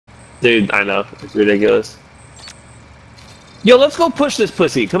Dude, I know. It's ridiculous. Yo, let's go push this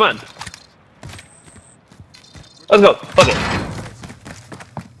pussy. Come on. Let's go. Fuck it.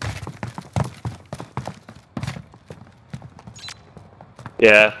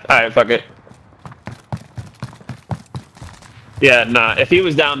 Yeah. Alright, fuck it. Yeah, nah. If he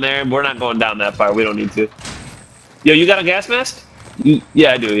was down there, we're not going down that far. We don't need to. Yo, you got a gas mask?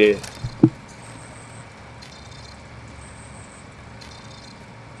 Yeah, I do, yeah.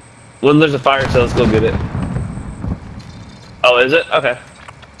 When there's a fire sale, let's go get it. Oh, is it? Okay.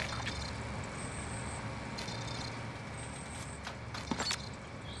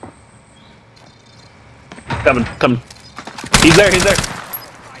 Coming. He's there.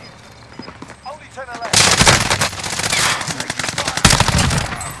 Only 10 left.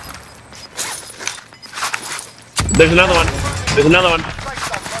 There's another one.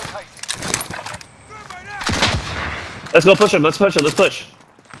 Let's go push him. Let's push.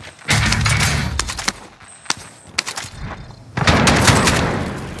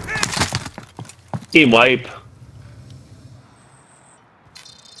 Team wipe.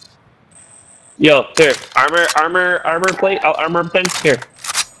 Yo, here. Armor plate. Oh, armor thing. Here.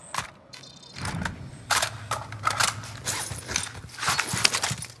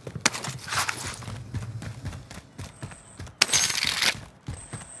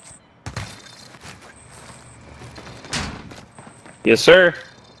 Yes, sir.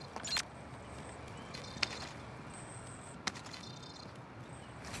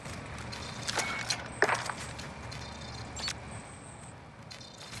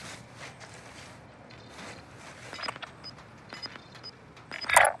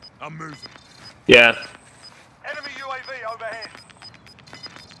 I'm moving. Yeah. Enemy UAV overhead.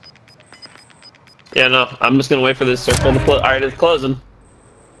 Yeah, no. I'm just gonna wait for this circle to close. Alright, it's closing.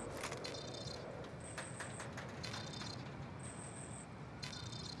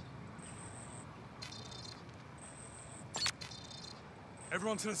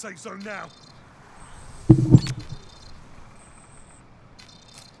 Everyone to the safe zone now.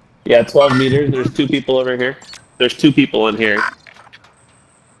 Yeah, 12 meters. There's 2 people over here. There's 2 people in here.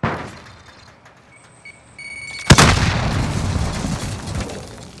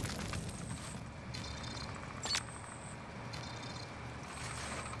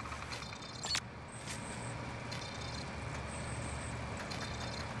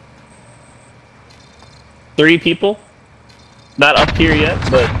 Three people? Not up here yet,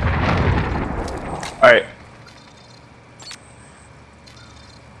 but... Alright.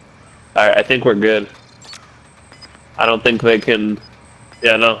 Alright, I think we're good. I don't think they can...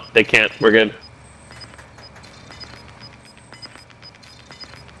 Yeah, no, they can't. We're good.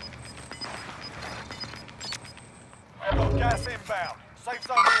 Got gas inbound. Safe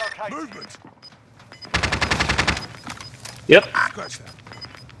zone relocated. Movement. Yep. Scratch that.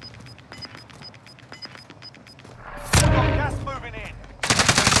 Got gas moving in.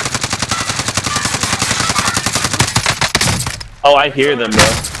 Oh, I hear them, bro.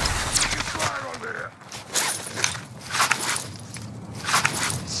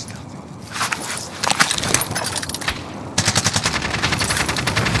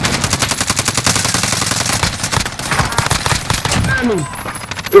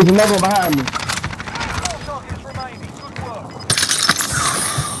 There's another one behind me. 4 targets remaining. Good work.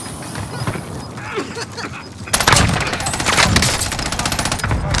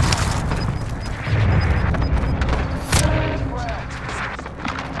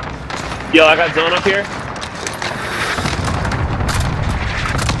 Yo, I got zone up here.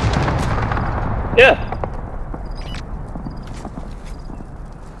 Yeah.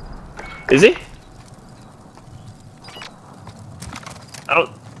 Is he? I don't...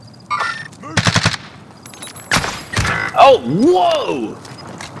 Oh, whoa!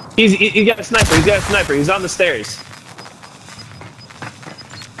 He got a sniper. He's on the stairs.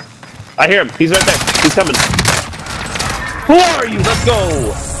 I hear him. He's right there. He's coming. Who are you? Let's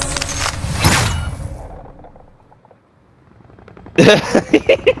go!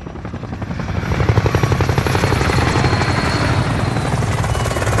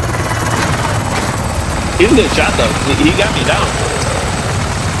 He's a good shot though. He got me down.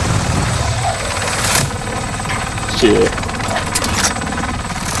 Shit.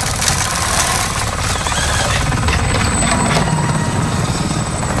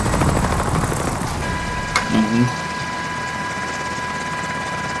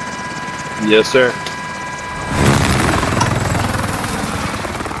 Yes, sir.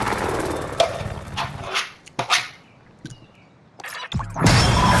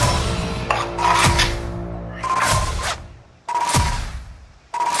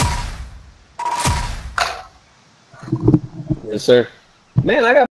 Yes, sir. Man, I got